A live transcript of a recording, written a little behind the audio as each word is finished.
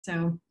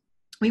So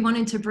we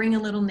wanted to bring a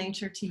little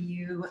nature to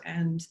you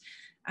and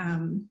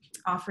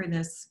offer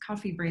this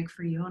coffee break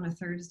for you on a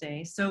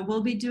Thursday. So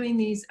we'll be doing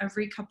these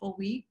every couple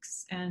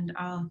weeks, and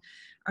our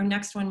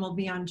next one will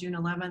be on June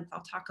 11th.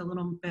 I'll talk a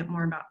little bit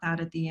more about that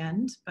at the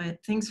end, but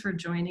thanks for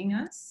joining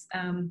us.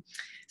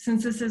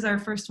 Since this is our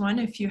first one,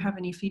 if you have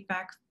any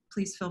feedback,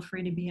 please feel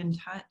free to be in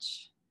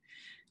touch.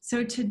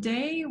 So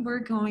today we're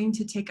going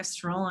to take a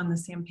stroll on the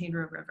San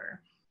Pedro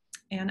River.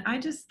 And I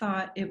just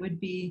thought it would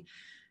be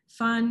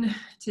fun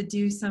to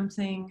do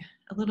something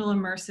a little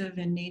immersive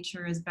in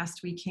nature as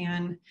best we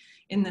can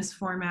in this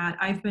format.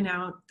 I've been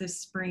out this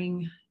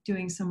spring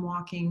doing some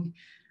walking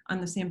on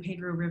the San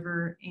Pedro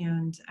River,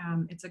 and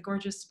it's a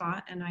gorgeous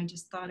spot, and I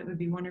just thought it would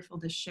be wonderful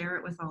to share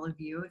it with all of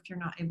you if you're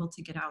not able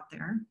to get out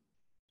there.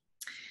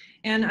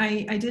 And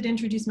I did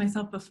introduce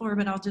myself before,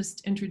 but I'll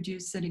just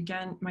introduce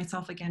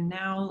myself again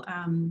now.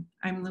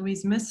 I'm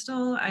Louise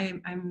Misztal.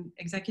 I'm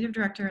Executive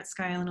Director at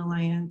Sky Island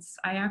Alliance.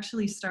 I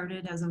actually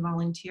started as a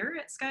volunteer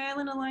at Sky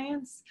Island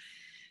Alliance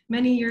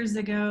many years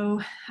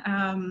ago,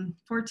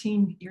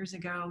 14 years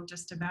ago,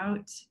 just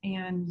about,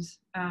 and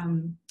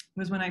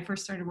was when I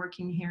first started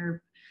working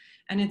here.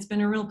 And it's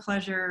been a real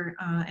pleasure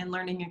and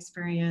learning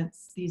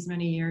experience these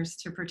many years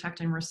to protect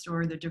and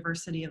restore the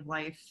diversity of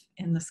life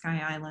in the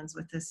Sky Islands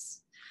with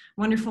this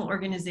wonderful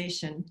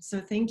organization.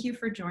 So thank you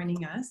for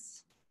joining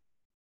us.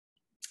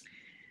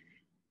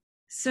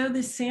 So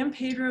the San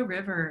Pedro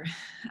River,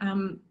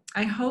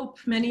 I hope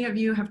many of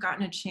you have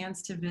gotten a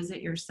chance to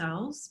visit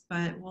yourselves,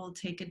 but we'll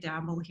take a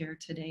dabble here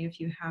today if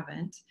you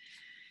haven't.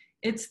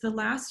 It's the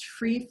last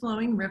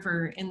free-flowing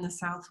river in the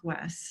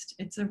Southwest.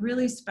 It's a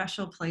really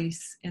special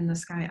place in the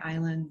Sky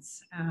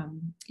Islands.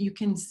 You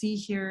can see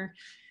here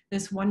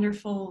this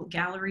wonderful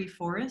gallery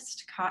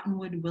forest,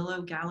 cottonwood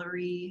willow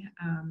gallery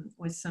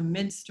with some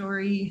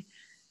mid-story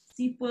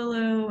deep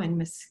willow and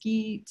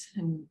mesquite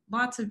and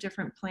lots of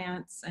different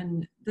plants.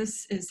 And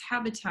this is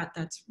habitat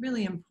that's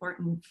really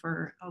important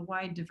for a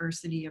wide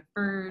diversity of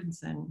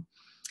birds and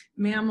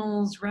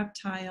mammals,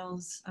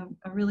 reptiles,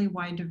 a really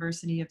wide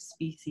diversity of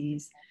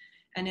species.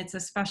 And it's a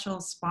special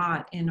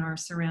spot in our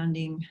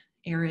surrounding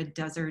arid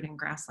desert and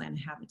grassland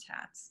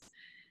habitats.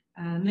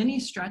 Many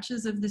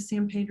stretches of the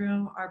San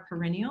Pedro are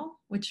perennial,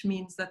 which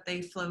means that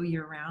they flow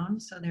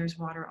year-round, so there's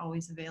water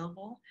always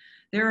available.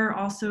 There are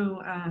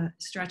also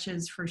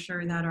stretches for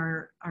sure that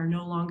are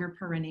no longer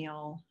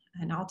perennial,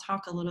 and I'll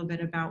talk a little bit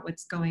about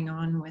what's going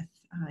on with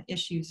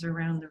issues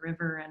around the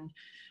river and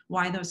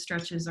why those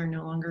stretches are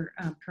no longer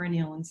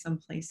perennial in some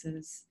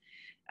places.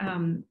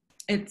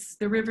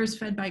 The river's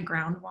fed by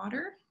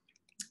groundwater,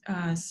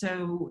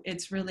 so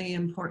it's really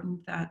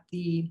important that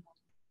the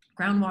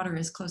groundwater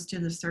is close to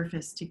the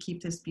surface to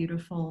keep this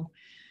beautiful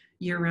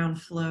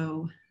year-round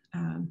flow,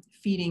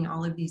 feeding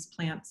all of these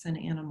plants and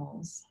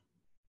animals.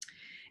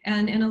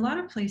 And in a lot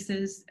of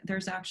places,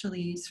 there's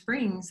actually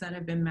springs that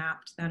have been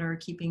mapped that are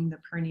keeping the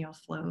perennial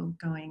flow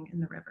going in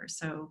the river.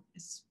 So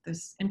it's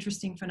this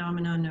interesting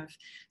phenomenon of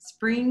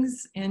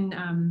springs in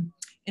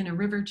a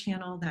river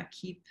channel that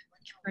keep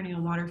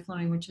perennial water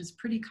flowing, which is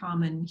pretty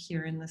common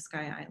here in the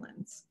Sky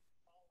Islands.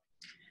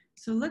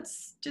 So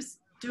let's just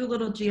do a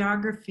little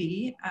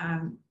geography.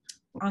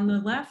 On the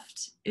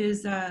left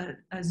is a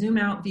zoom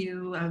out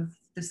view of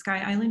the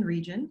Sky Island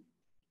region.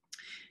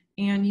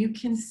 And you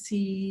can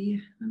see,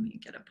 let me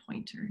get a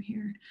pointer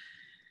here.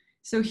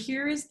 So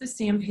here is the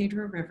San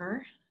Pedro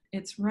River.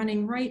 It's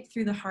running right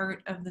through the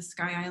heart of the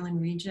Sky Island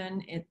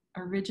region. It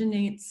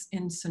originates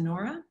in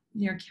Sonora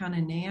near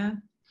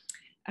Cananea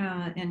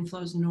and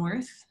flows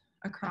north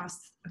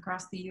across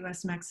the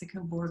U.S.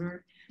 Mexico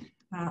border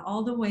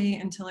all the way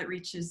until it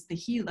reaches the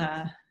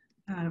Gila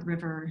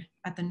River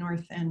at the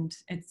north end.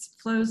 It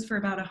flows for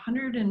about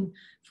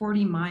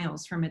 140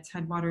 miles from its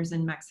headwaters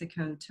in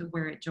Mexico to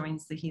where it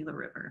joins the Gila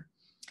River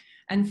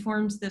and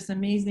forms this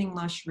amazing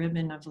lush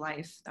ribbon of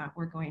life that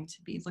we're going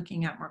to be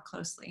looking at more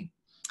closely.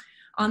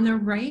 On the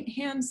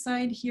right-hand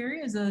side here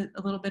is a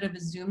little bit of a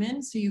zoom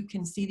in so you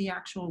can see the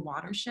actual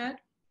watershed.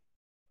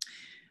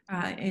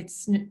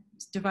 It's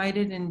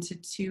divided into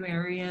two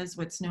areas,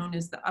 what's known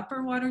as the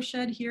upper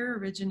watershed here,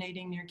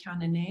 originating near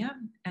Cananea,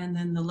 and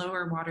then the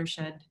lower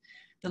watershed,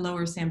 the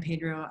lower San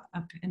Pedro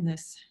up in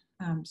this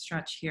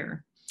stretch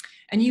here.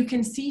 And you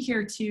can see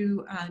here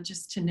too,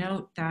 just to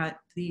note that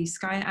the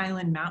Sky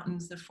Island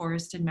mountains, the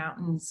forested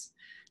mountains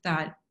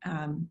that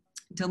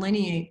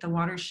delineate the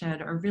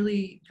watershed are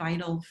really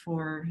vital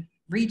for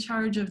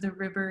recharge of the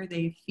river.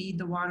 They feed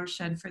the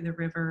watershed for the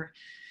river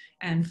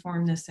and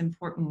form this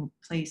important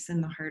place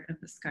in the heart of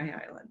the Sky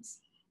Islands.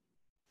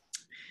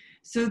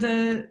 So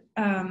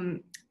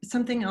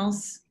something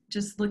else,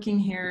 just looking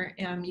here,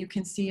 you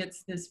can see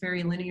it's this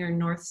very linear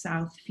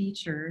north-south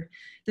feature.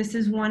 This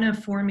is one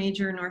of 4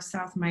 major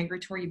north-south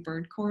migratory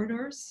bird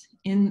corridors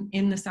in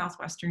the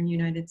southwestern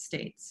United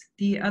States.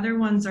 The other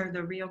ones are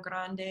the Rio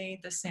Grande,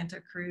 the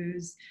Santa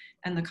Cruz,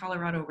 and the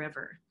Colorado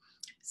River.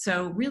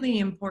 So really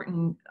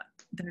important.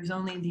 There's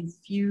only these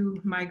few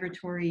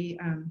migratory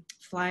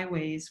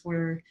flyways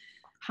where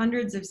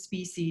hundreds of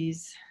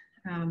species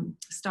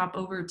stop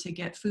over to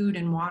get food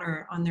and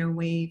water on their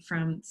way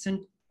from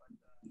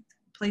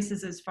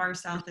places as far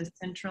south as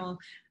Central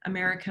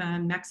America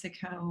and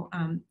Mexico,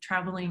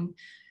 traveling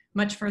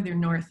much further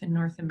north in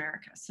North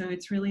America. So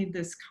it's really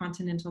this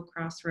continental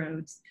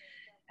crossroads.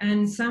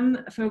 And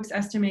some folks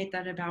estimate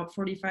that about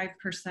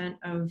 45%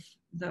 of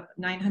the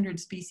 900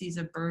 species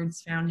of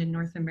birds found in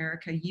North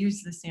America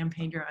use the San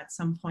Pedro at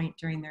some point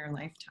during their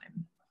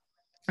lifetime,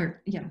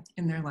 or yeah,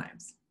 in their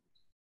lives.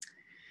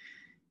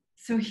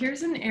 So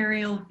here's an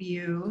aerial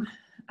view,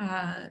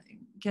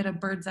 get a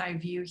bird's eye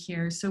view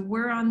here. So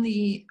we're on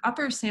the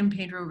upper San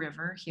Pedro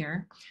River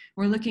here.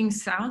 We're looking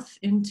south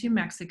into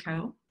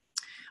Mexico.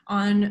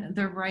 On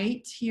the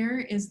right here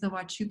is the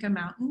Huachuca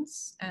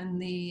Mountains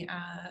and the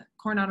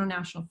Coronado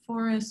National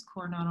Forest,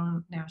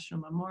 Coronado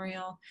National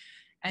Memorial.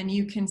 And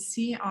you can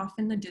see off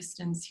in the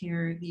distance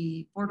here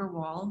the border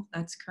wall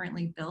that's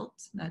currently built,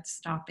 that's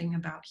stopping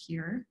about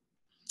here.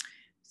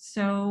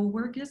 So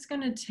we're just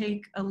going to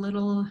take a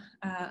little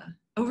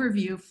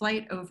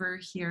flight over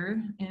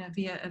here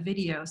via a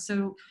video.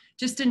 So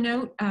just a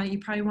note, you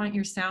probably want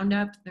your sound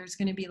up. There's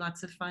going to be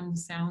lots of fun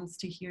sounds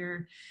to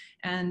hear.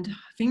 And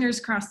fingers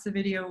crossed the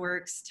video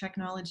works.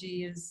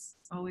 Technology is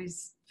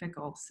always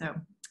fickle. So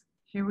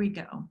here we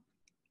go.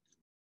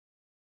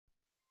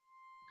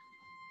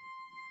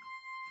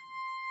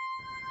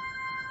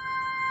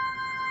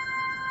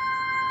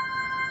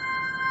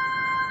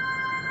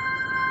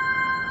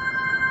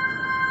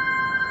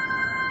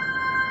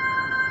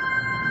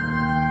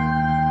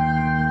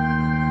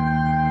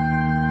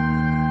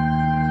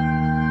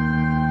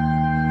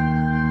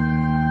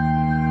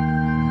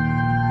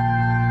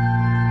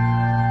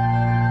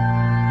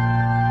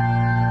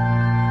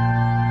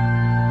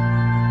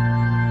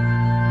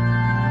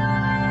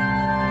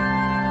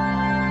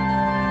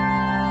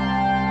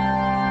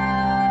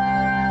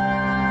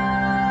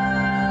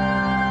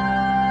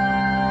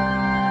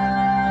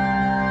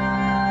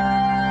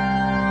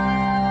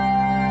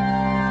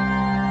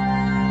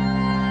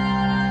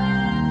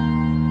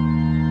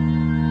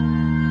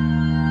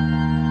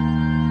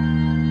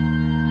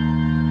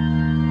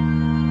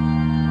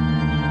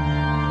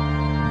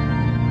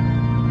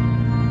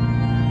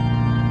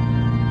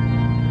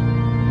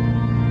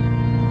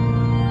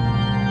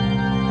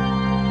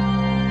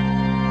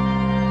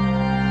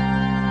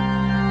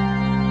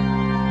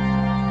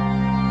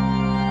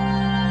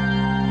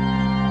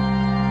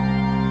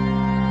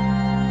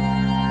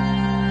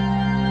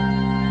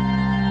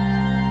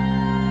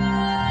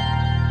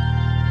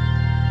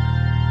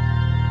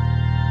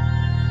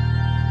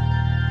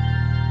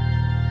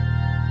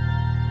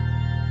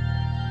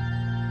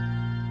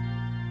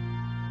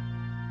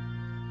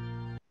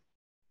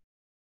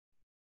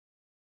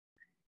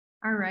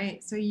 All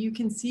right, so you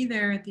can see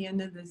there at the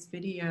end of this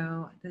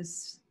video,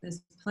 this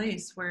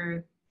place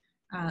where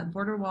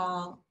border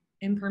wall,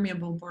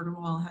 impermeable border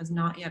wall has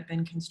not yet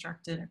been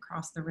constructed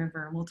across the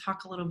river. We'll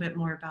talk a little bit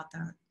more about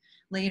that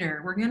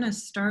later. We're gonna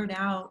start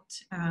out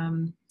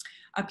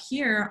up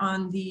here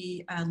on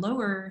the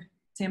lower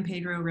San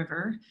Pedro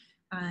River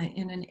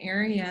in an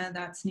area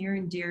that's near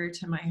and dear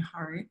to my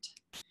heart.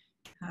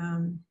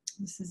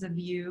 This is a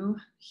view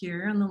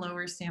here on the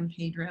lower San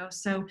Pedro.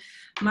 So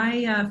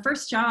my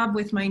first job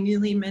with my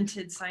newly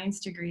minted science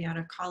degree out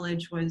of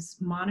college was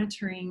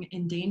monitoring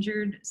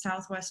endangered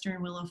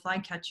southwestern willow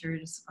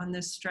flycatchers on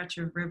this stretch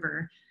of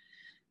river.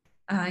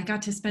 I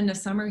got to spend a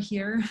summer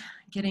here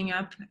getting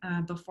up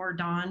before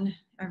dawn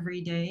every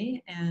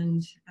day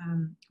and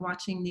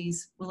watching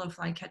these willow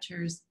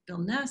flycatchers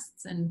build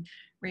nests and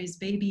raise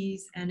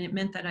babies, and it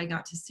meant that I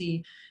got to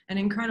see an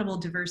incredible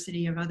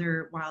diversity of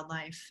other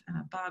wildlife,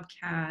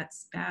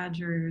 bobcats,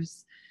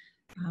 badgers,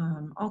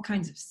 all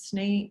kinds of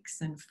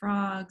snakes and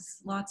frogs,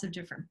 lots of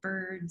different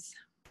birds.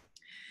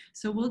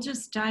 So we'll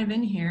just dive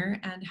in here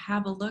and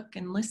have a look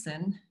and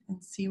listen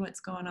and see what's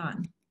going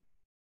on.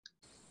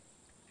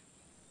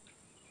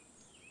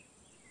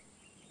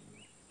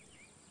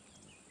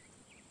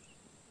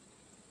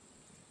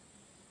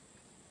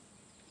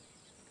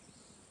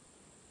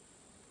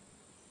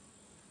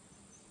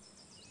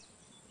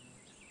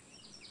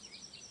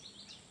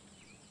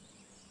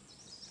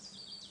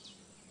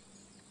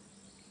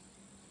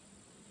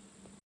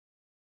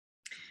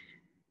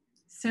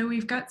 So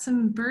we've got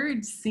some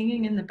birds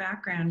singing in the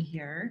background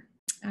here.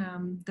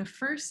 The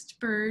first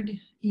bird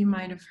you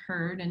might have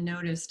heard and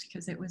noticed,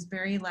 because it was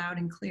very loud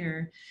and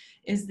clear,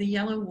 is the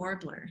yellow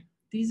warbler.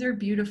 These are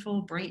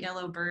beautiful bright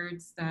yellow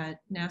birds that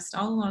nest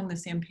all along the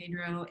San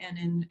Pedro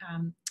and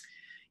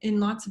in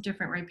lots of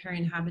different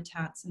riparian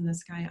habitats in the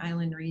Sky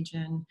Island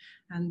region.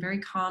 Very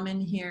common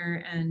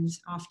here, and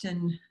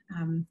often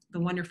the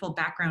wonderful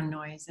background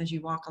noise as you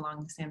walk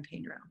along the San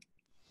Pedro.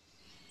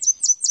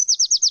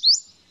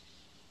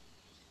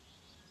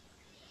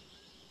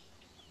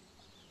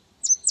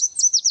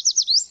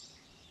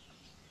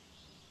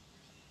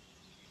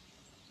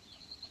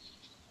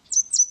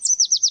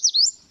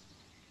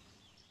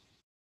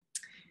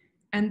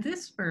 And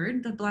this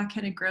bird, the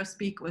black-headed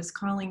grosbeak, was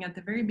calling at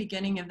the very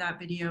beginning of that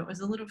video. It was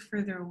a little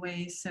further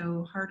away,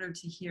 so harder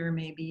to hear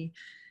maybe.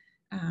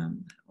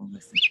 We'll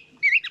listen.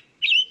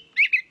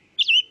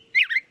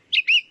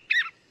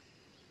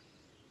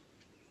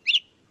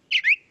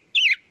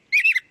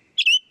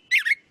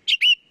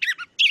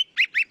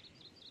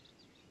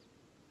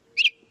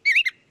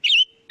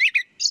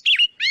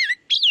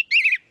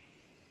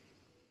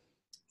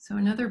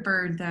 another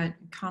bird that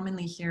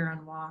commonly hear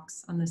on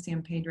walks on the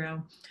San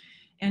Pedro.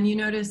 And you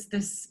notice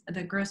this,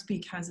 the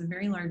grosbeak has a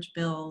very large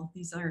bill.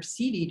 These are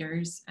seed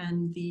eaters,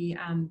 and the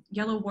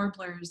yellow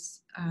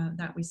warblers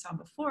that we saw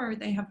before,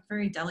 they have a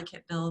very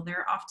delicate bill.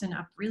 They're often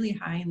up really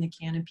high in the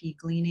canopy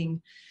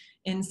gleaning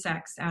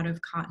insects out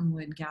of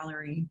cottonwood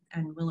gallery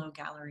and willow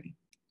gallery.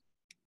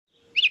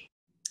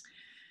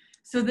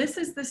 So this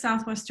is the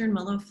southwestern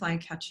willow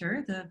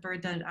flycatcher, the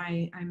bird that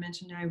I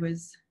mentioned I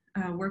was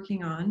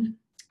working on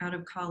out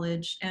of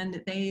college,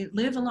 and they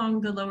live along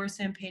the lower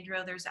San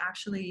Pedro. There's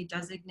actually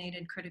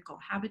designated critical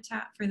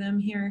habitat for them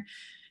here.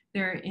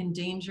 They're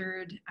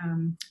endangered.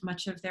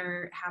 Much of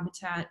their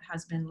habitat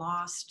has been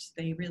lost.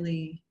 They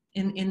really,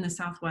 in the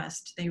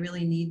Southwest, they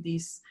really need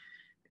these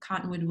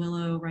cottonwood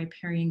willow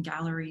riparian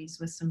galleries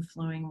with some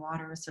flowing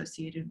water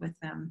associated with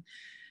them.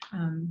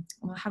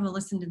 We'll have a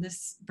listen to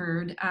this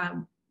bird.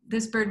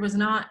 This bird was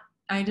not,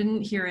 I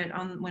didn't hear it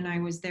when I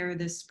was there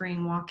this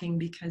spring walking,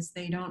 because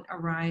they don't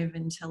arrive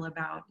until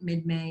about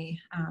mid-May,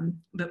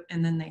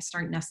 and then they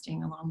start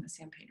nesting along the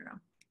San Pedro.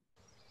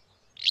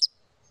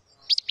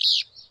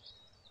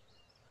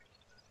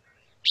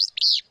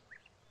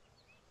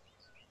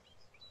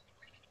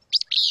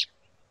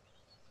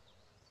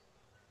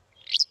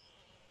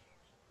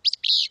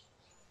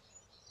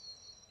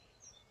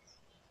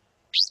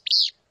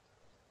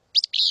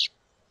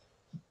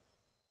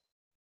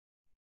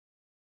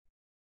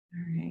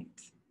 All right.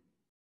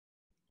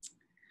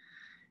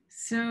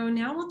 So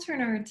now we'll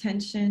turn our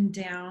attention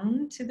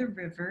down to the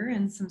river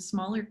and some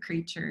smaller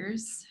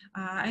creatures.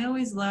 I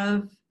always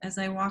love, as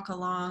I walk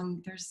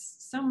along, there's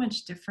so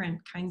much different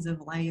kinds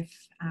of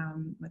life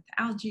with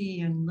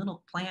algae and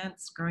little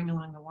plants growing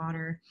along the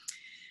water.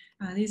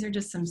 These are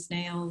just some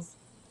snails.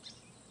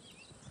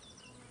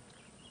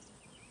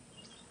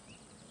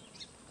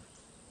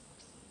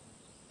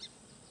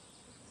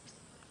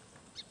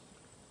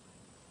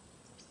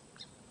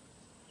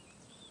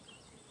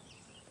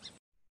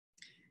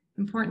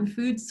 Important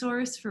food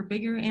source for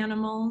bigger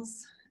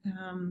animals,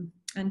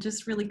 and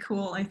just really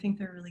cool. I think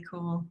they're really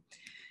cool.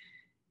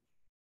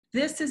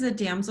 This is a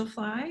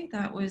damselfly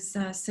that was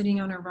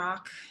sitting on a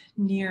rock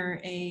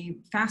near a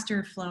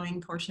faster flowing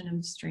portion of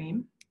the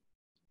stream.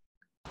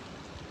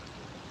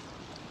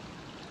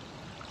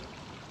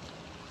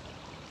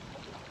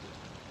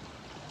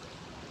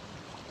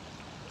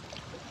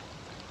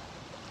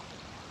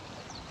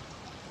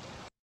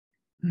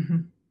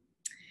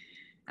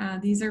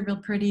 These are real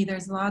pretty.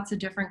 There's lots of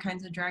different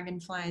kinds of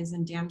dragonflies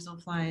and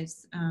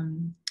damselflies,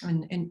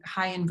 and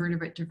high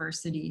invertebrate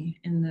diversity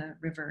in the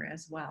river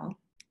as well.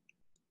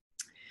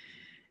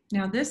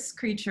 Now this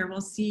creature,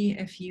 we'll see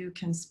if you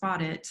can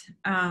spot it.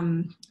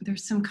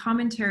 There's some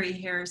commentary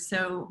here.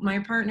 So my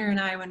partner and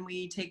I, when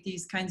we take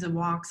these kinds of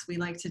walks, we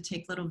like to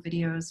take little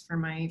videos for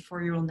my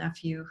 4-year-old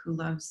nephew who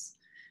loves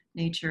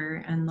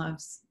nature and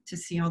loves to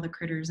see all the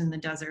critters in the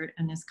desert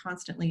and is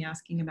constantly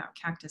asking about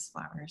cactus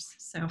flowers.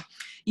 So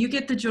you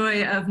get the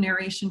joy of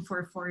narration for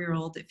a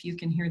 4-year-old if you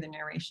can hear the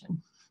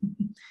narration.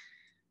 Okay.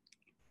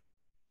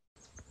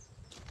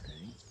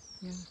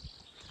 Yeah.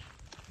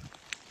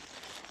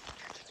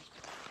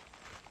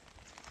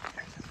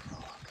 There's a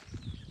frog.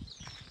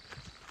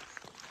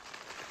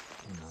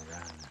 In a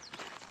run.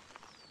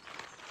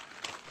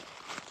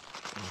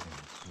 We're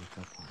gonna sneak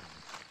up on him.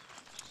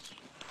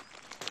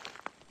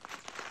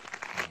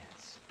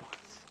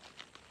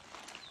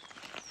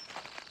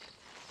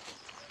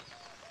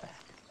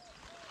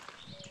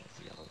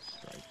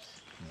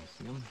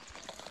 Him.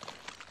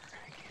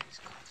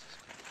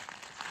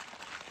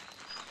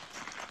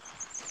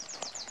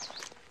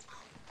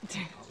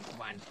 Oh,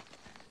 one.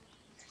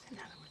 There's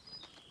another one.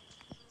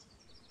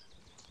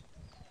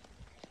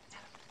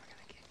 We're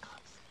gonna get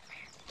close.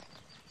 Where?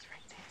 It's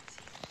right there.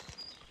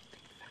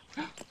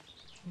 See?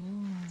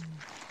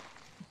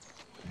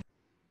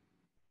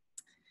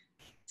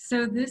 So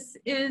this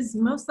is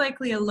most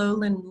likely a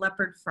lowland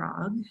leopard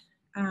frog.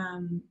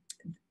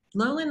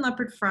 Lowland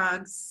leopard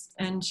frogs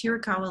and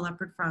Chiricahua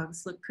leopard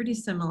frogs look pretty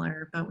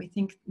similar, but we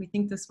think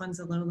this one's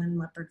a lowland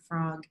leopard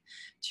frog.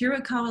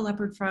 Chiricahua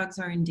leopard frogs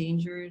are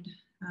endangered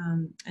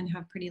and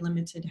have pretty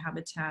limited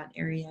habitat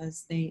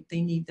areas. They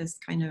need this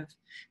kind of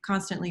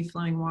constantly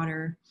flowing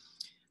water.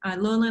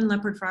 Lowland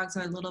leopard frogs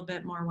are a little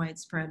bit more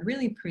widespread,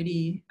 really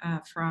pretty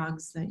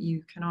frogs that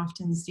you can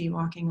often see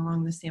walking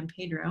along the San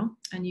Pedro,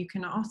 and you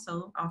can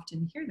also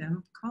often hear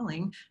them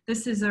calling.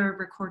 This is a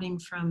recording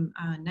from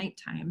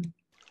nighttime.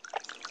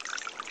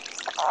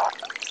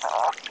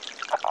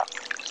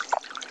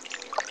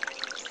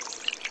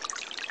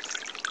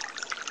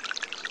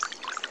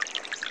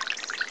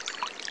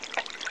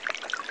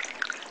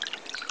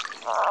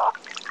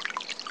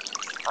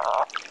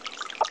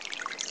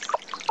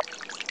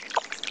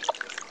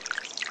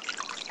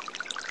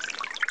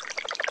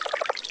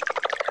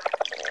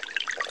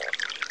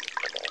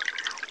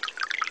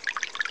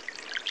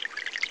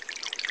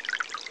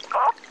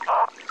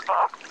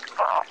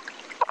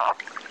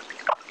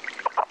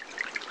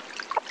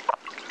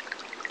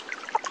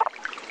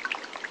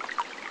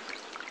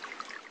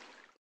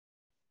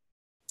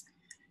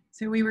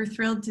 So we were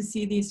thrilled to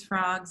see these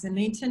frogs, and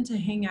they tend to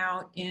hang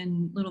out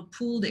in little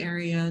pooled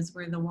areas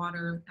where the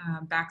water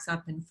backs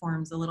up and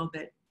forms a little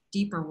bit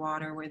deeper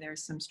water where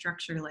there's some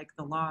structure like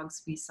the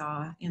logs we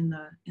saw in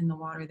the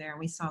water there.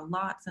 We saw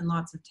lots and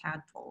lots of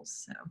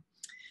tadpoles, so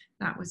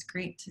that was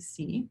great to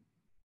see.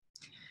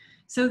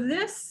 So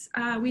this,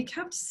 we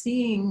kept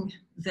seeing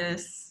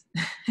this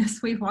as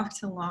we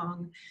walked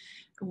along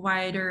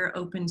wider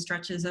open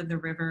stretches of the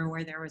river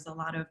where there was a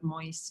lot of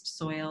moist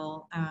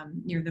soil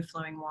near the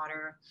flowing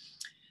water.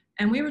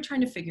 And we were trying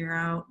to figure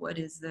out, what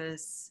is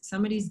this?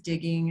 Somebody's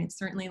digging. It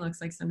certainly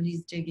looks like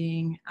somebody's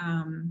digging.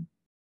 And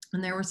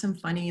there were some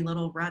funny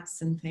little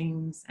ruts and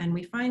things. And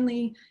we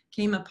finally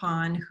came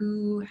upon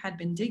who had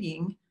been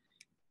digging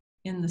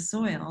in the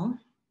soil.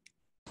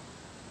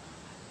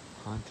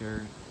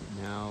 Hunter,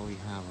 now we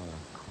have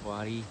a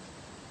quaddy,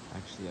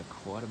 actually a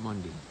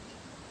quadamundi,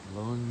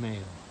 lone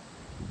male.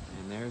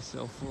 And they're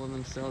so full of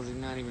themselves, they're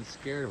not even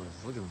scared of us.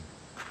 Look at them,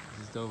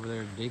 just over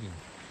there digging.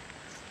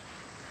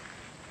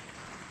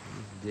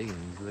 He's digging,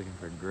 he's looking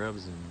for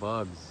grubs and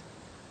bugs,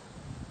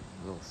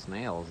 little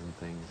snails and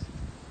things.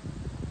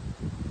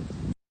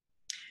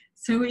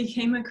 So we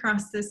came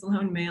across this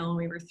lone male.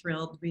 We were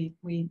thrilled.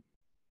 We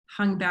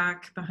hung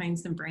back behind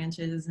some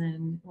branches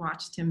and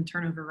watched him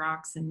turn over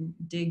rocks and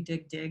dig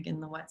in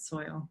the wet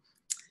soil.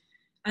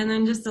 And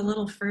then just a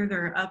little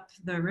further up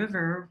the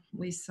river,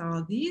 we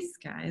saw these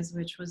guys,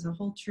 which was a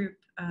whole troop,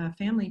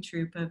 family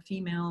troop of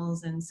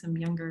females and some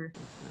younger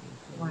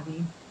wadi.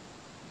 18,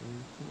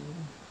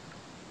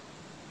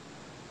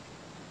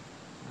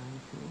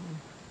 19,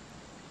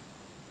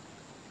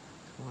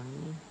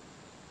 20,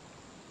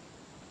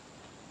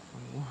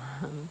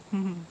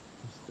 21.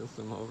 There's still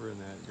some over in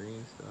that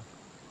green stuff.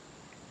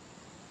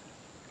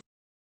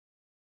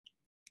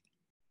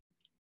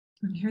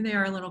 And here they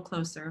are a little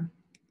closer.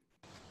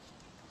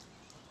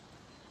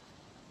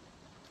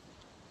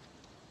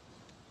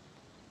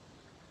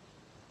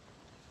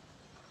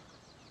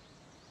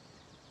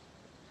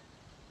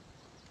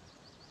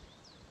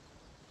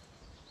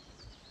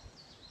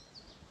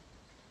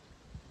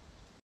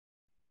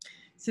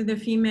 So the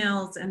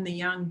females and the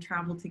young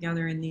travel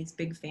together in these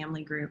big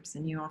family groups,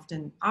 and you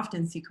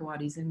often see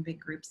coatis in big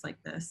groups like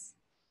this.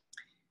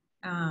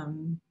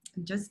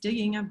 Just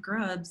digging up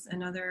grubs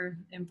and other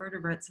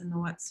invertebrates in the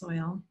wet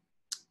soil.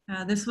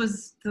 This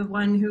was the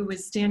one who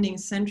was standing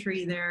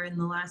sentry there in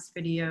the last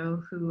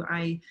video, who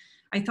I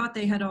thought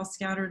they had all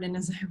scattered, and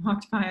as I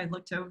walked by, I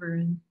looked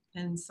over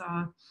and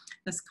saw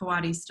this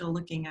coati still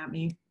looking at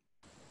me.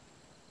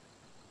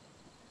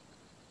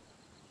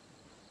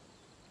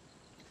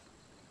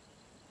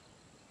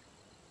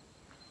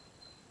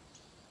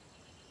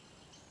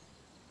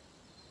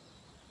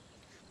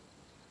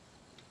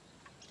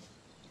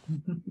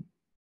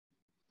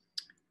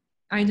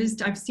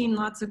 I've seen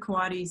lots of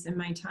coatis in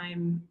my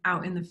time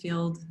out in the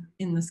field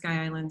in the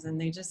Sky Islands, and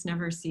they just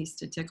never cease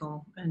to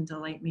tickle and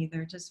delight me.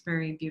 They're just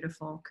very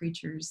beautiful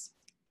creatures.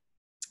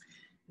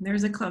 And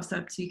there's a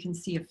close-up so you can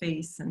see a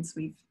face since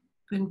we've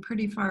been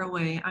pretty far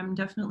away. I'm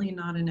definitely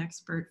not an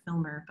expert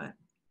filmer, but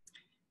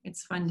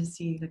it's fun to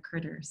see the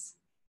critters.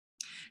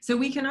 So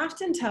we can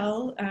often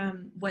tell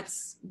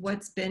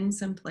what's been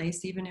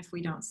someplace, even if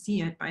we don't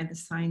see it, by the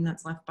sign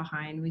that's left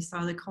behind. We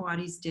saw the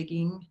coatis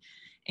digging,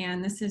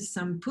 and this is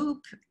some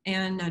poop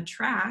and a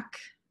track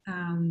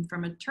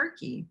from a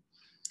turkey.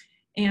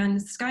 And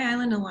Sky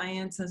Island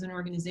Alliance, as an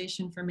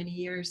organization for many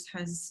years,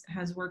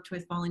 has worked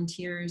with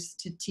volunteers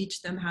to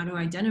teach them how to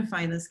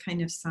identify this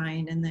kind of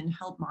sign and then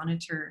help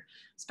monitor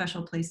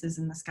special places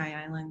in the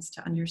Sky Islands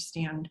to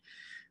understand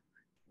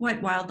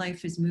what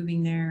wildlife is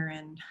moving there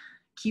and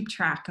keep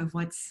track of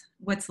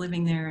what's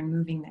living there and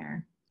moving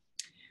there.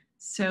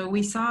 So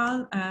we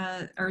saw,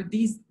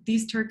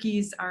 these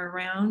turkeys are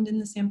around in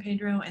the San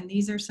Pedro, and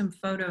these are some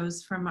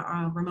photos from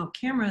a remote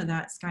camera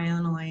that Sky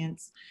Island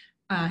Alliance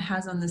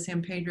has on the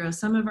San Pedro.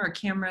 Some of our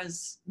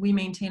cameras we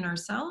maintain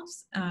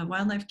ourselves,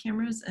 wildlife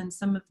cameras, and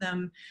some of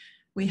them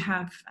we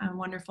have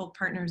wonderful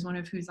partners, one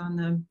of who's on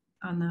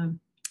the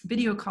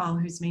video call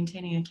who's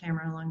maintaining a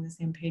camera along the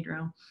San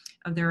Pedro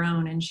of their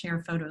own and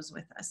share photos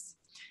with us.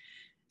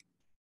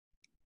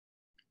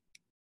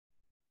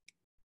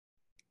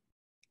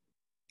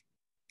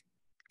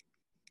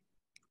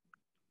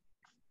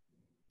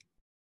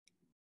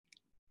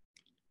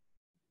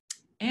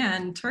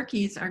 And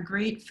turkeys are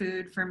great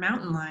food for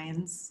mountain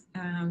lions.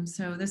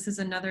 So this is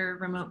another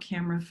remote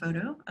camera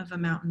photo of a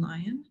mountain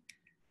lion,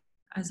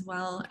 as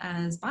well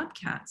as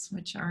bobcats,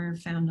 which are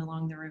found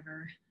along the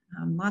river.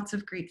 Lots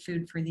of great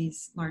food for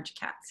these large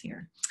cats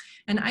here.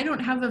 And I don't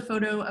have a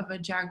photo of a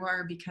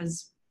jaguar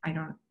because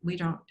we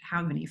don't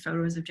have any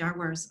photos of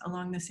jaguars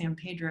along the San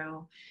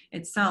Pedro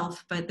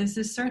itself, but this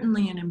is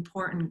certainly an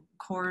important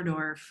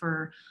corridor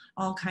for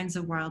all kinds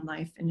of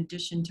wildlife in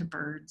addition to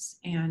birds.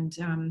 And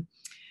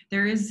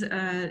there is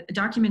a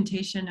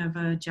documentation of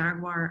a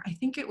jaguar, I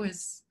think it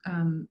was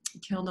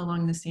killed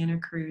along the Santa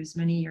Cruz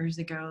many years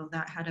ago,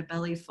 that had a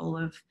belly full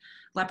of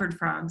leopard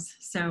frogs.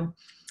 So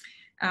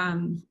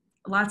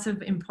lots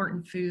of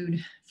important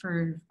food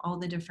for all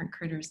the different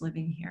critters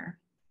living here.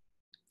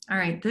 All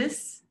right,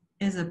 this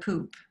is a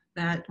poop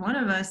that one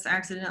of us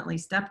accidentally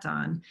stepped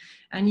on.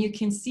 And you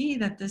can see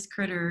that this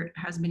critter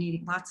has been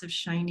eating lots of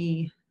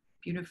shiny,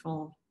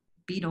 beautiful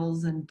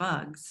beetles and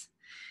bugs.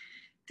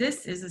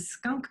 This is a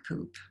skunk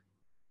poop.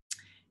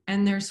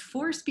 And there's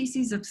 4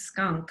 species of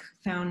skunk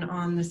found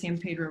on the San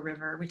Pedro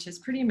River, which is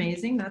pretty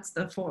amazing. That's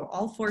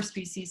all 4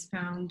 species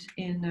found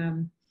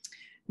in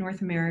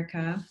North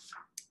America.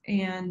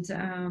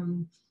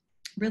 And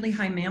really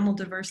high mammal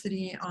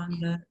diversity on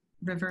the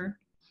river.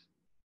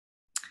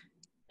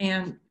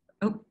 And,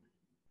 oh,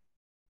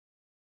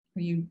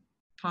 are you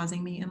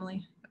pausing me,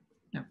 Emily?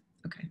 No,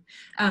 okay.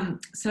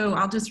 So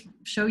I'll just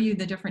show you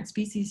the different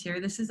species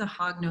here. This is a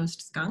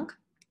hog-nosed skunk.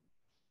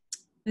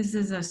 This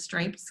is a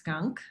striped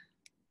skunk,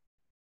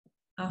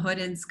 a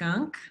hooded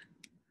skunk,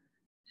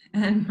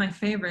 and my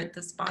favorite,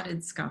 the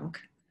spotted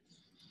skunk.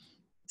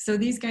 So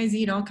these guys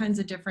eat all kinds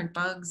of different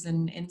bugs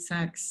and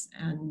insects,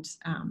 and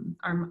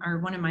are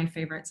one of my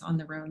favorites on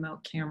the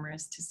remote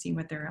cameras to see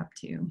what they're up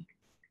to.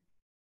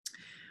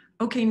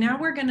 Okay, now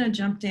we're gonna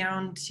jump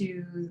down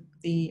to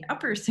the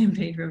upper San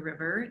Pedro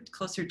River,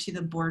 closer to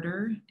the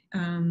border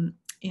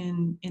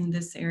in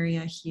this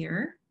area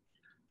here.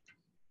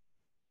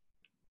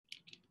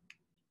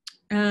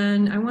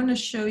 And I wanna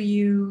show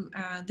you,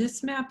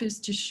 this map is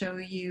to show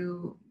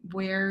you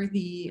where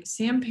the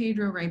San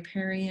Pedro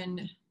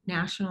Riparian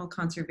National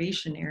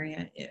Conservation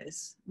Area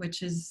is,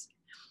 which is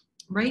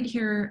right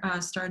here,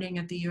 starting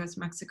at the U.S.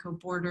 Mexico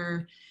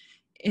border.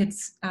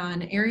 It's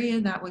an area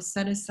that was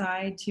set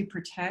aside to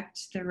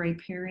protect the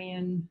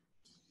riparian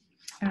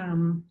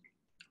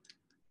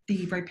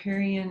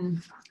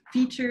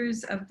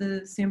features of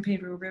the San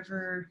Pedro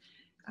River.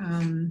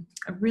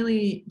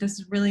 This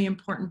is a really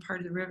important part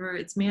of the river.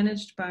 It's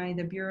managed by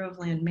the Bureau of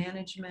Land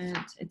Management.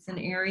 It's an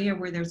area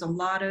where there's a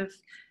lot of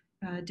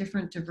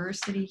different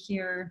diversity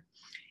here,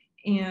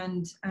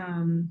 and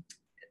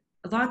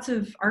lots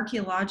of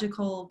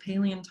archaeological,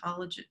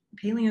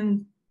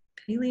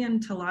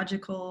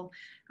 paleontological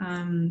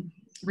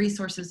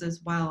resources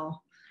as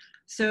well.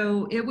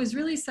 So it was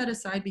really set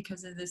aside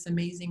because of this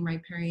amazing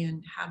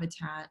riparian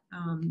habitat.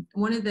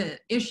 One of the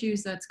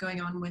issues that's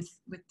going on with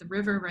the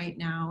river right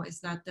now is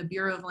that the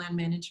Bureau of Land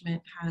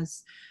Management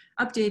is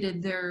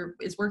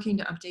working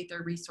to update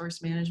their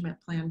resource management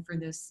plan for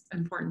this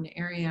important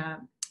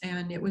area.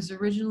 And it was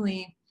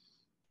originally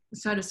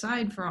set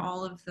aside for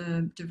all of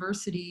the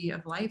diversity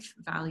of life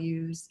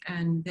values,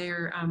 and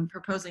they're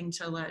proposing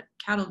to let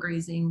cattle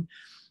grazing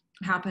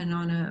happen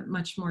on a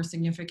much more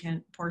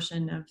significant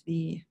portion of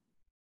the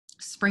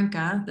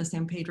SPRNCA, the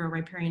San Pedro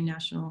Riparian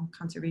National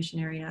Conservation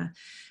Area.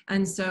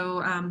 And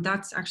so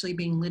that's actually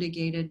being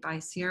litigated by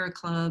Sierra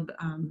Club,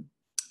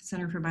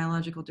 Center for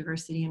Biological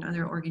Diversity, and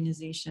other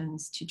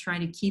organizations to try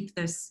to keep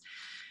this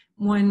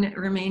one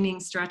remaining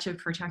stretch of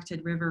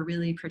protected river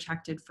really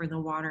protected for the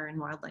water and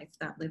wildlife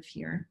that live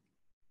here.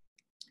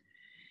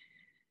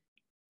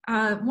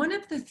 One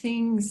of the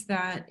things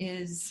that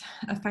is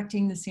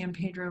affecting the San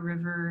Pedro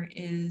River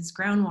is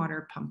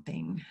groundwater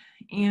pumping.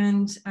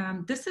 And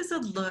this is a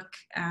look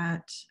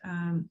at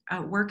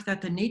work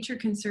that the Nature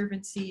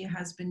Conservancy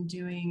has been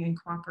doing in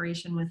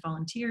cooperation with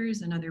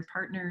volunteers and other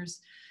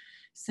partners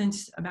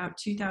since about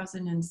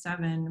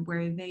 2007,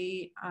 where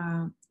they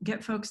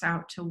get folks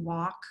out to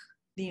walk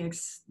the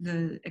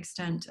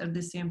extent of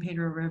the San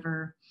Pedro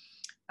River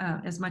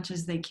as much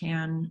as they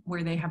can,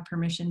 where they have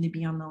permission to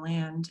be on the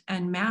land,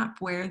 and map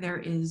where there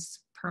is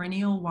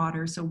perennial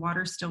water, so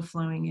water still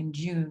flowing in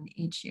June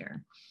each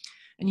year.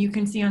 And you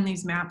can see on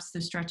these maps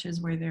the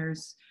stretches where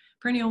there's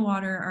perennial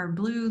water are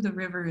blue, the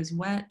river is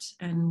wet,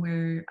 and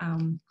where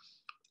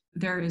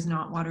there is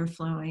not water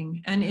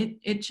flowing. And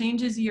it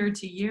changes year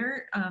to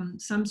year.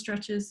 Some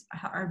stretches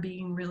are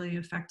being really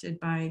affected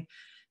by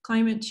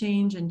climate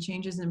change and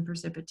changes in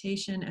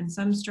precipitation, and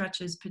some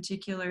stretches,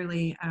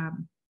 particularly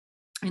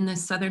in the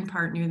southern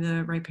part near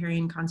the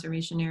riparian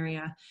conservation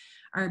area,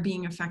 are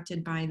being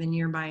affected by the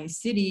nearby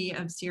city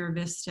of Sierra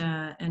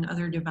Vista and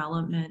other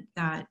development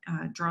that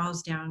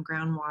draws down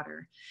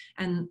groundwater.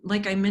 And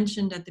like I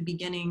mentioned at the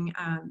beginning,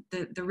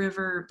 the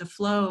river,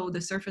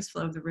 the surface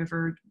flow of the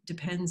river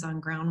depends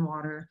on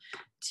groundwater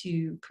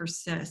to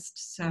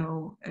persist.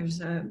 So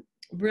there's a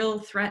real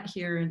threat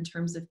here in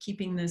terms of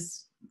keeping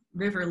this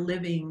river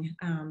living,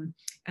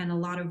 and a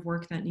lot of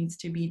work that needs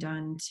to be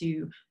done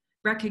to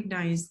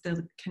recognize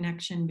the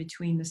connection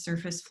between the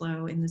surface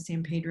flow in the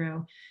San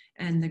Pedro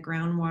and the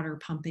groundwater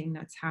pumping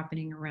that's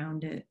happening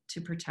around it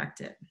to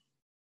protect it.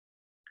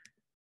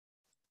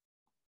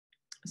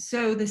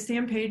 So the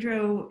San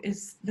Pedro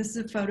this is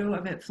a photo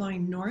of it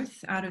flowing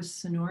north out of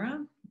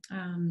Sonora.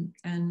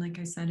 And like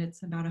I said,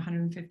 it's about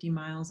 150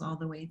 miles all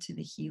the way to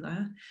the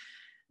Gila.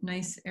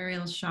 Nice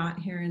aerial shot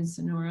here in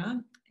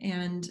Sonora.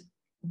 And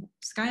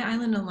Sky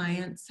Island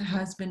Alliance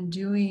has been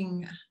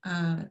doing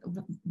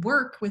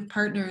work with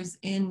partners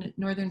in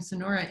northern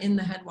Sonora in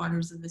the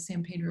headwaters of the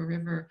San Pedro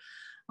River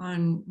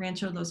on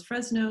Rancho Los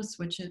Fresnos,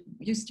 which it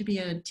used to be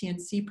a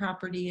TNC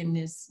property and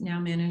is now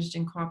managed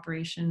in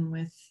cooperation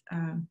with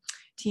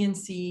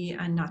TNC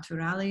and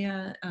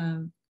Naturalia,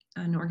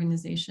 an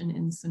organization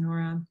in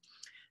Sonora,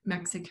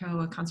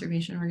 Mexico, a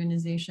conservation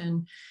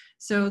organization.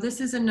 So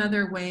this is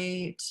another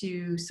way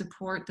to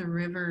support the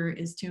river,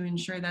 is to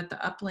ensure that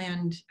the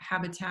upland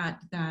habitat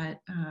that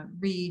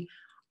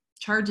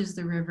recharges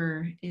the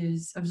river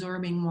is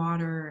absorbing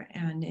water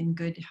and in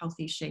good,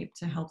 healthy shape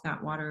to help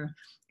that water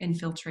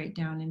infiltrate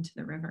down into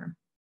the river.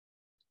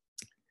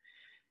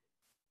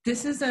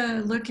 This is a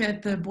look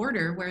at the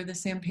border where the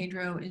San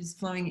Pedro is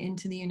flowing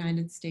into the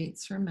United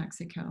States from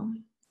Mexico.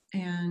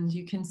 And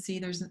you can see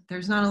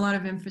there's not a lot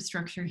of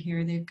infrastructure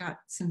here. They've got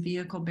some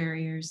vehicle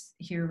barriers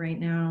here right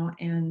now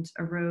and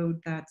a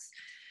road that's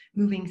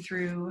moving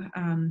through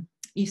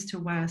east to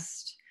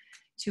west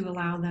to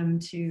allow them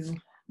to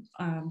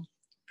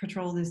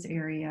patrol this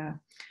area.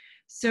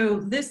 So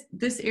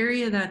this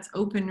area that's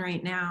open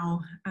right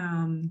now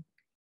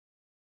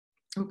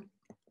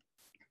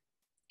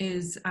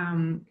is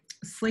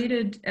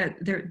slated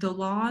at the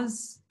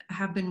laws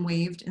have been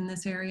waived in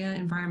this area,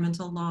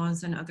 environmental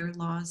laws and other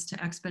laws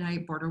to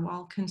expedite border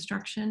wall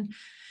construction.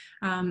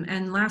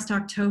 And last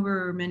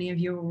October, many of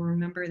you will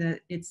remember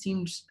that it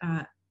seemed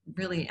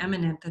really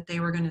imminent that they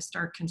were going to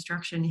start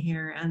construction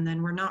here, and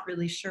then we're not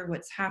really sure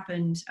what's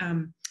happened.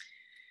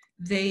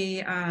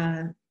 They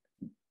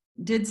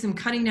did some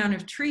cutting down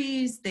of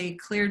trees, they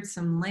cleared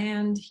some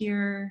land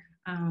here,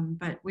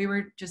 but we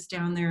were just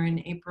down there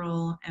in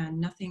April and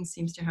nothing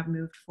seems to have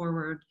moved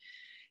forward.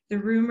 The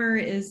rumor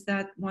is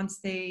that once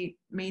they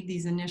made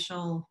these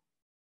initial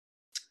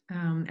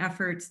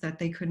efforts that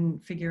they couldn't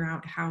figure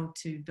out how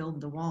to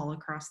build the wall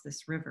across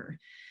this river.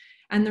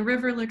 And the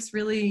river looks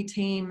really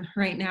tame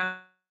right now,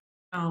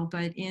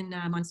 but in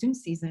monsoon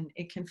season,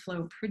 it can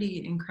flow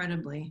pretty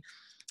incredibly.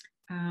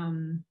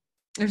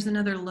 There's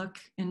another look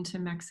into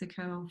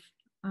Mexico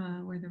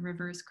where the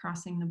river is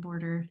crossing the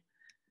border.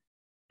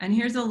 And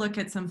here's a look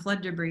at some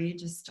flood debris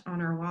just on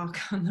our walk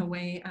on the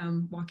way,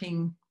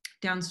 walking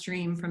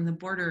downstream from the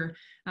border.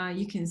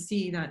 You can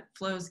see that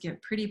flows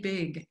get pretty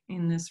big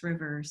in this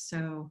river.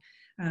 So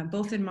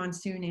both in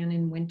monsoon and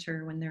in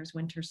winter when there's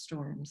winter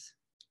storms.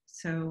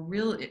 So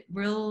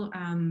real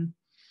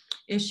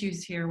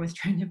issues here with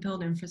trying to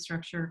build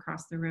infrastructure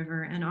across the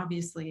river. And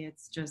obviously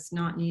it's just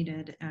not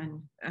needed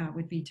and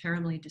would be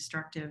terribly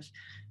destructive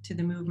to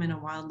the movement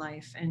of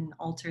wildlife and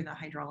alter the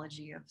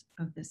hydrology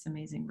of this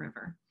amazing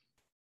river.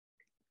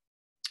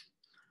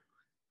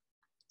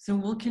 So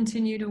we'll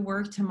continue to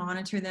work to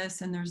monitor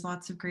this, and there's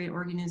lots of great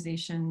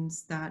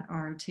organizations that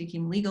are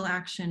taking legal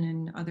action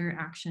and other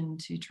action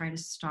to try to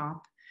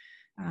stop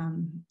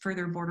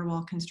further border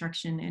wall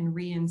construction and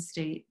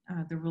reinstate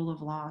the rule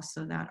of law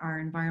so that our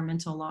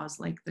environmental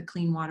laws like the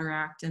Clean Water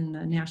Act and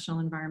the National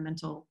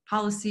Environmental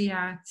Policy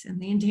Act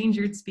and the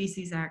Endangered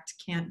Species Act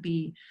can't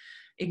be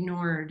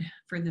ignored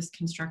for this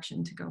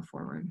construction to go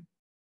forward.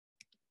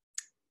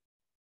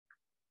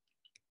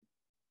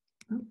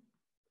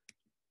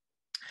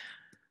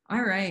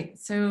 All right,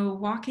 so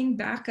walking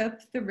back up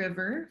the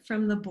river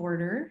from the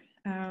border,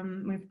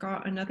 we've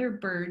got another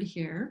bird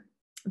here.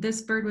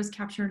 This bird was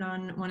captured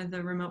on one of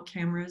the remote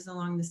cameras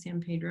along the San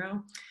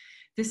Pedro.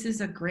 This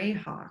is a gray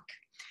hawk,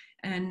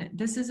 and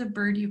this is a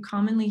bird you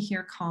commonly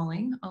hear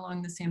calling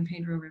along the San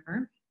Pedro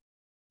River.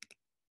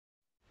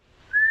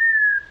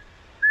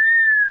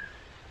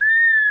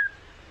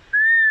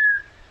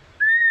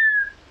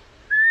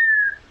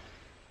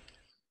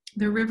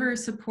 The river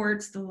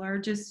supports the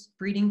largest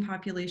breeding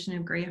population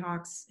of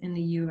greyhawks in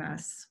the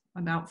US,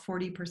 about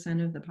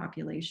 40% of the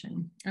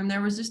population. And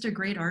there was just a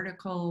great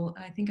article,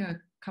 I think a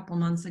couple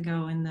months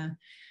ago in the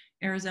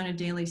Arizona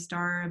Daily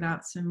Star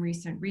about some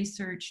recent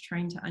research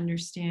trying to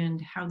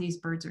understand how these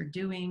birds are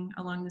doing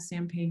along the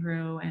San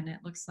Pedro. And it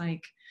looks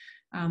like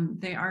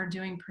they are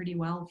doing pretty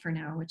well for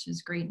now, which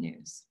is great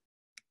news.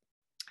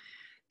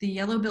 The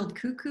yellow-billed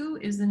cuckoo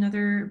is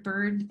another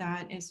bird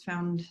that is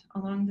found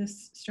along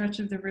this stretch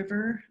of the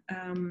river.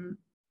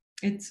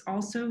 It's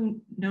also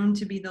known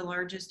to be the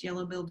largest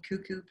yellow-billed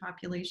cuckoo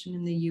population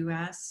in the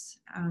US,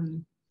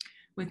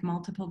 with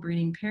multiple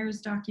breeding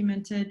pairs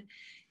documented.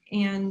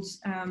 And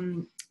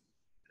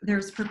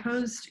there's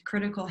proposed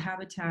critical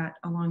habitat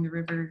along the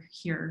river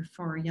here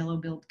for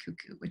yellow-billed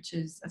cuckoo, which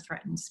is a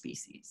threatened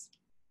species.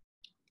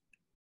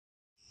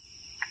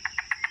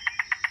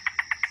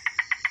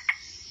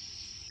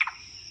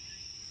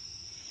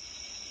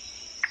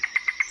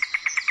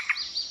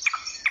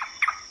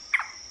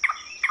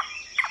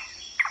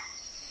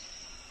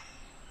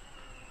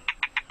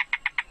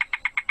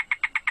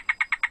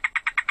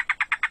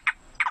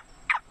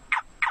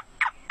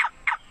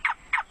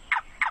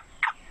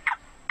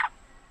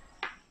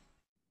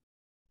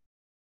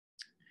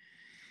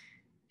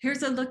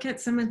 Here's a look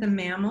at some of the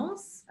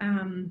mammals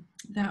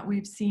that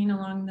we've seen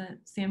along the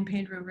San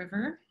Pedro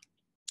River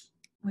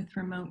with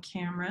remote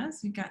cameras.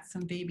 We've got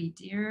some baby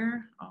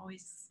deer,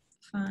 always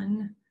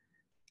fun.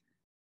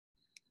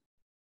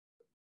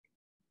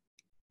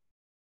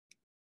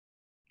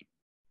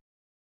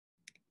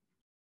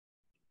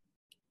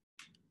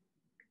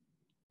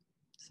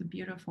 It's a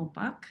beautiful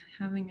buck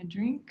having a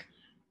drink.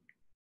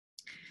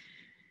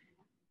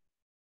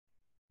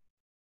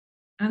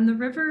 And the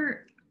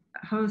river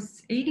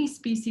hosts 80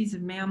 species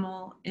of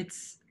mammal.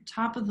 It's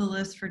top of the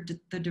list for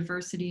the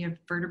diversity of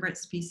vertebrate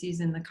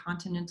species in the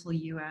continental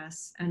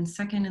US and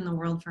second in the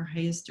world for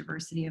highest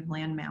diversity of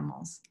land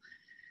mammals.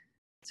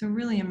 It's a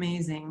really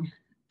amazing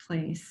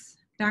place.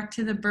 Back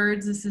to the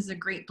birds, this is a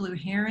great blue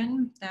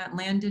heron that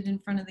landed in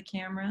front of the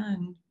camera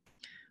and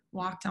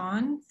walked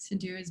on to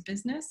do his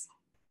business.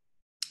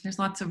 There's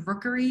lots of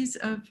rookeries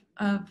of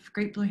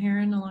great blue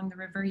heron along the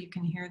river. You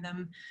can hear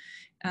them.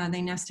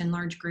 They nest in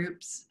large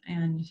groups,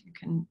 and you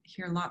can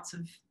hear lots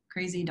of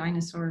crazy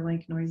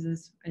dinosaur-like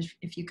noises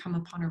if you come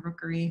upon a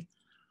rookery.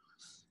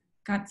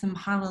 Got some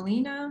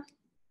javelina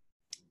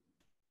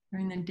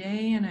during the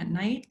day and at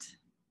night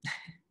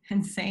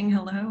and saying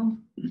hello.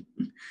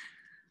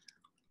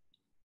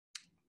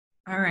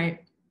 All right,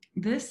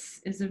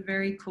 this is a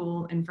very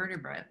cool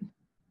invertebrate.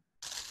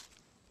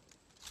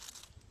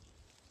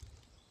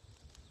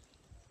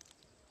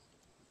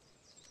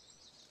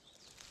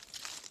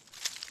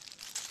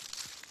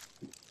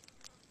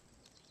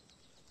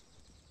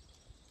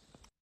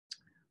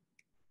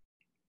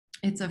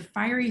 It's a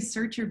fiery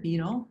searcher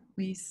beetle.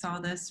 We saw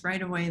this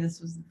right away.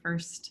 This was the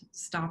first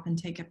stop and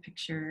take a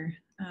picture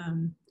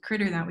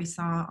critter that we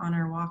saw on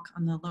our walk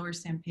on the lower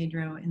San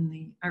Pedro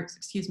the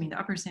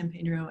upper San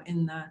Pedro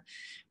in the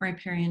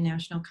riparian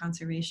national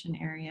conservation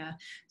area.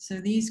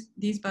 So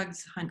these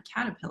bugs hunt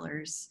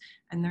caterpillars,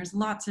 and there's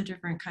lots of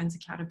different kinds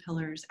of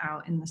caterpillars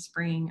out in the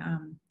spring.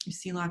 You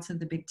see lots of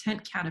the big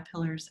tent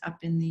caterpillars up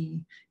in the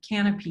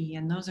canopy,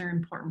 and those are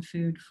important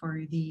food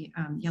for the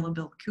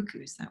yellow-billed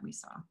cuckoos that we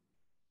saw.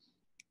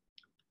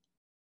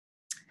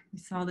 We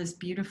saw this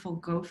beautiful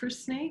gopher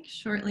snake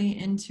shortly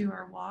into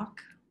our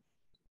walk.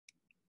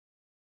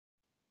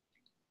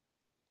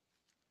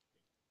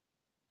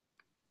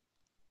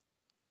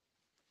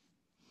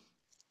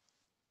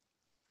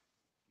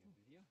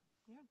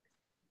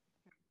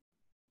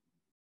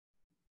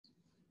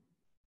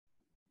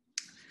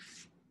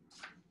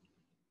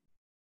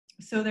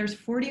 So there's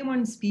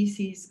 41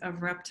 species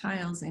of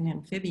reptiles and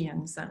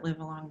amphibians that live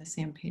along the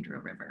San Pedro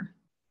River.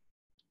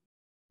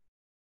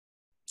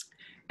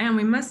 And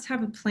we must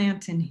have a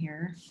plant in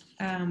here.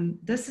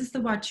 This is the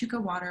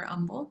Huachuca water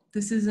umbel.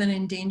 This is an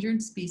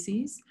endangered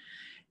species.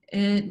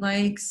 It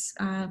likes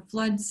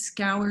flood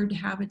scoured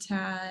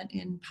habitat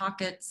in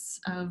pockets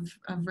of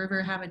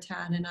river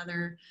habitat and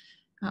other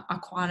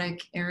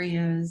aquatic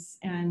areas.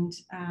 And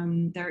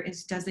there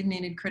is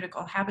designated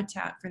critical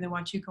habitat for the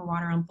Huachuca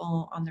water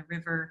umbel on the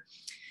river.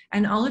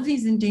 And all of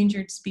these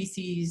endangered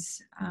species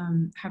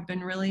have been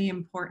really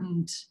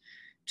important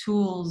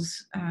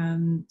tools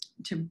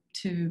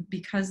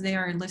because they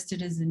are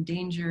listed as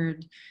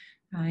endangered.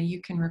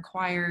 You can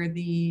require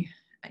the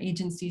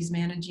agencies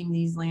managing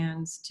these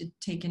lands to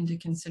take into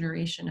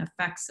consideration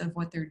effects of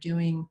what they're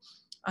doing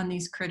on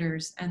these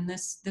critters. And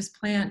this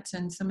plant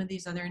and some of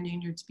these other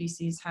endangered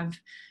species have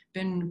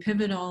been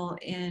pivotal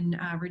in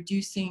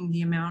reducing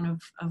the amount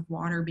of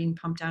water being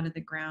pumped out of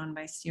the ground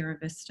by Sierra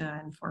Vista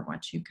and Fort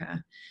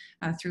Huachuca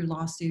through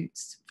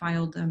lawsuits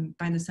filed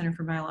by the Center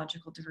for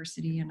Biological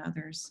Diversity and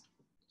others.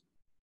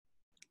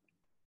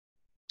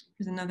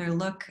 Here's another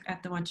look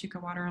at the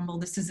Huachuca water umbel.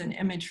 This is an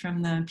image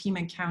from the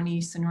Pima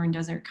County Sonoran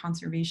Desert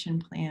Conservation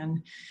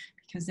Plan,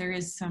 because there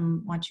is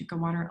some Huachuca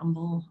water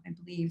umbel, I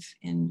believe,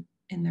 in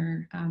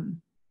their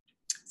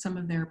some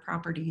of their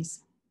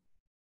properties.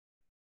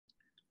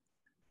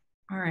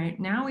 All right,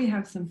 now we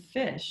have some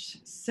fish.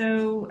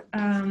 So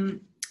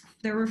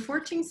there were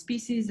 14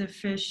 species of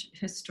fish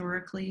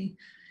historically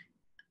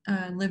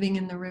living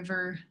in the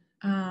river.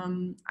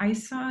 I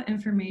saw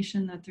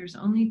information that there's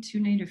only 2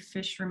 native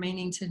fish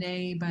remaining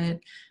today, but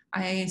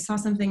I saw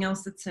something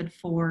else that said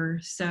 4.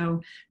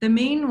 So the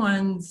main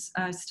ones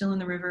still in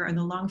the river are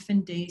the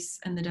longfin dace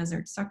and the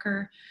desert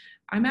sucker.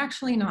 I'm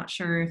actually not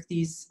sure if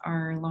these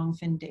are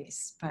longfin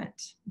dace, but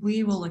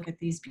we will look at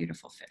these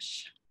beautiful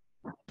fish.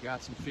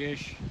 Got some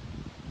fish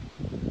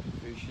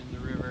in the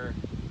river.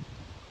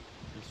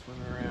 They're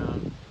swimming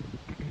around.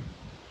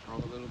 All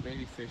the little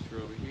baby fish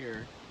are over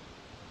here.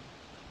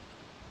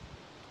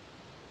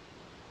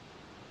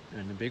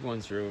 And the big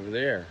ones are over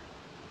there.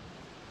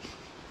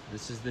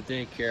 This is the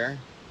daycare,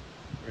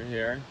 right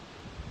here.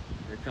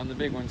 Here come the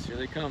big ones, here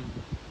they come.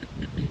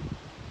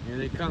 Here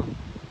they come.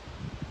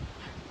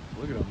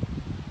 Look at them.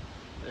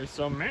 There's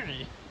so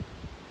many.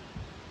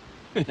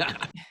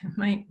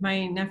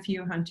 My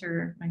nephew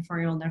Hunter, my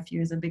 4-year-old nephew,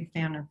 is a big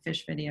fan of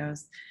fish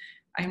videos.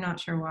 I'm not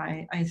sure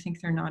why. I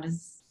think they're not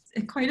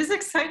quite as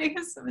exciting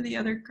as some of the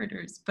other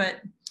critters,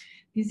 but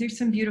these are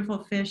some beautiful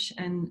fish,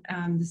 and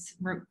this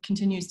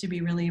continues to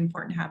be really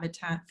important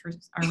habitat for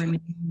our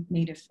remaining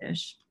native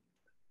fish.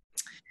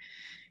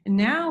 And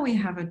now we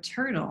have a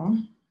turtle.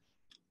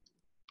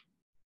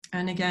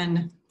 And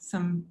again,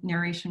 some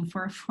narration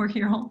for a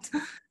 4-year-old.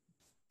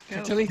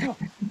 Turtle,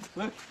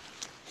 look.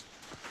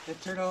 The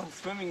turtle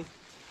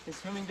is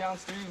swimming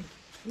downstream.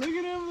 Look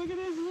at him, look at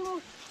his little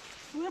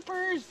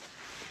flippers.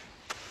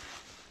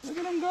 Look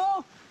at him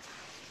go.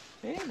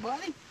 Hey,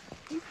 buddy,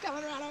 he's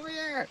coming around over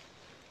here.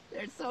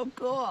 They're so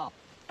cool.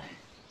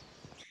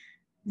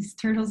 These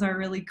turtles are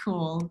really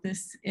cool.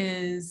 This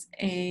is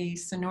a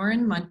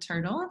Sonoran mud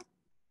turtle.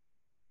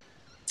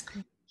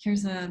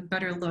 Here's a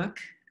better look.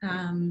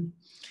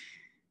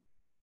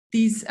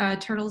 These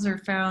turtles are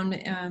found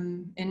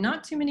in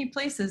not too many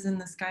places in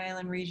the Sky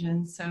Island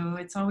region, so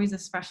it's always a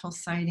special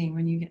sighting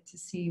when you get to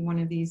see one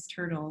of these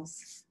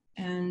turtles.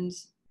 And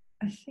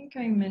I think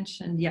I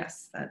mentioned,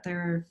 yes, that there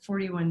are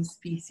 41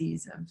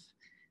 species of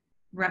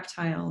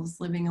reptiles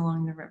living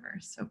along the river,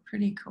 so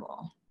pretty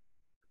cool.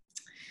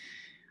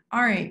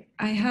 All right,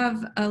 I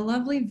have a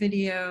lovely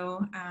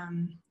video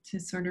to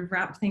sort of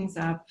wrap things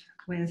up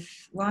with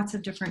lots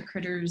of different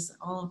critters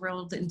all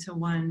rolled into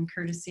one,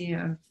 courtesy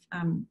of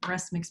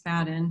Russ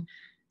McSpadden.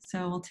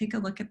 So we'll take a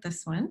look at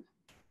this one.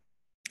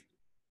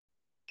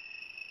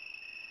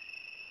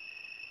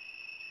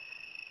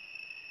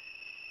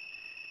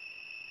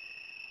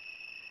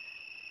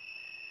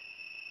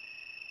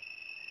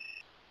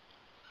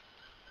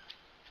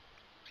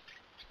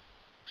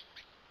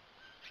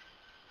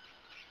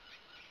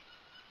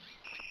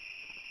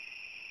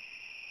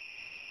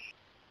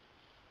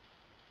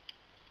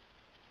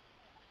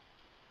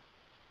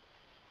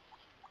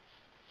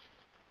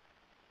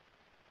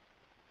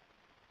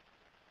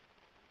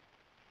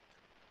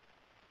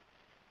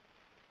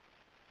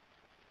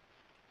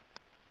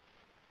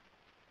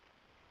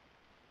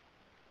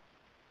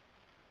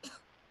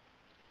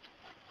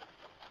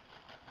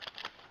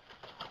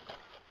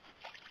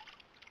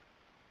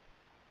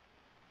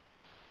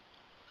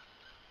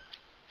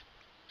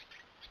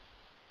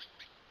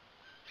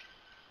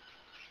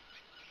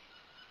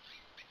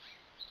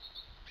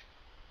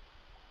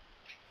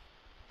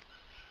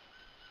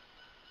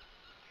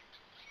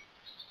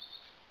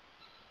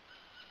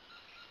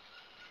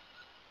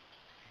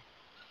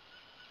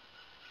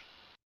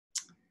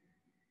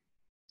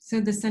 So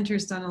the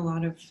center's done a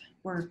lot of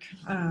work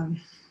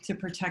to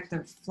protect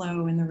the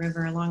flow in the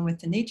river, along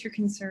with the Nature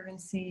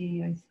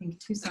Conservancy, I think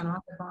Tucson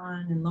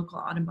Audubon and local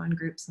Audubon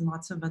groups and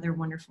lots of other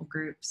wonderful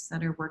groups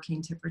that are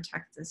working to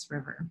protect this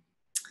river.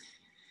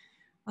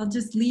 I'll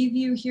just leave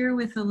you here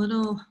with a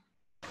little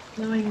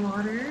flowing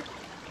water.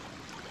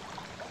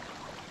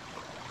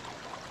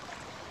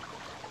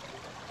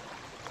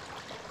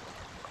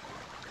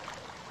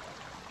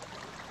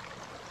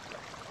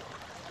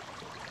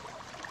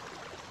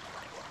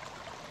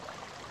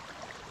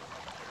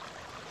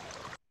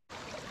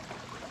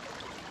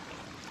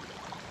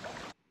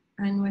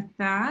 And with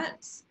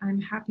that,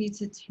 I'm happy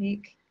to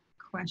take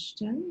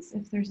questions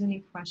if there's any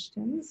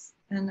questions.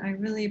 And I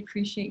really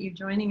appreciate you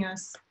joining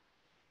us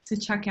to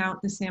check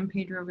out the San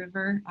Pedro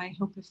River. I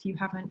hope if you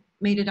haven't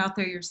made it out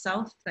there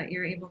yourself that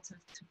you're able to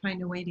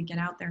find a way to get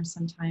out there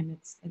sometime.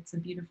 It's a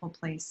beautiful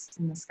place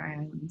in the Sky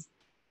Islands.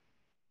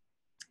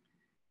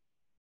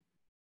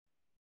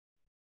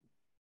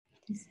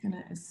 He's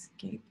gonna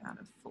escape out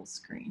of full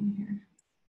screen here.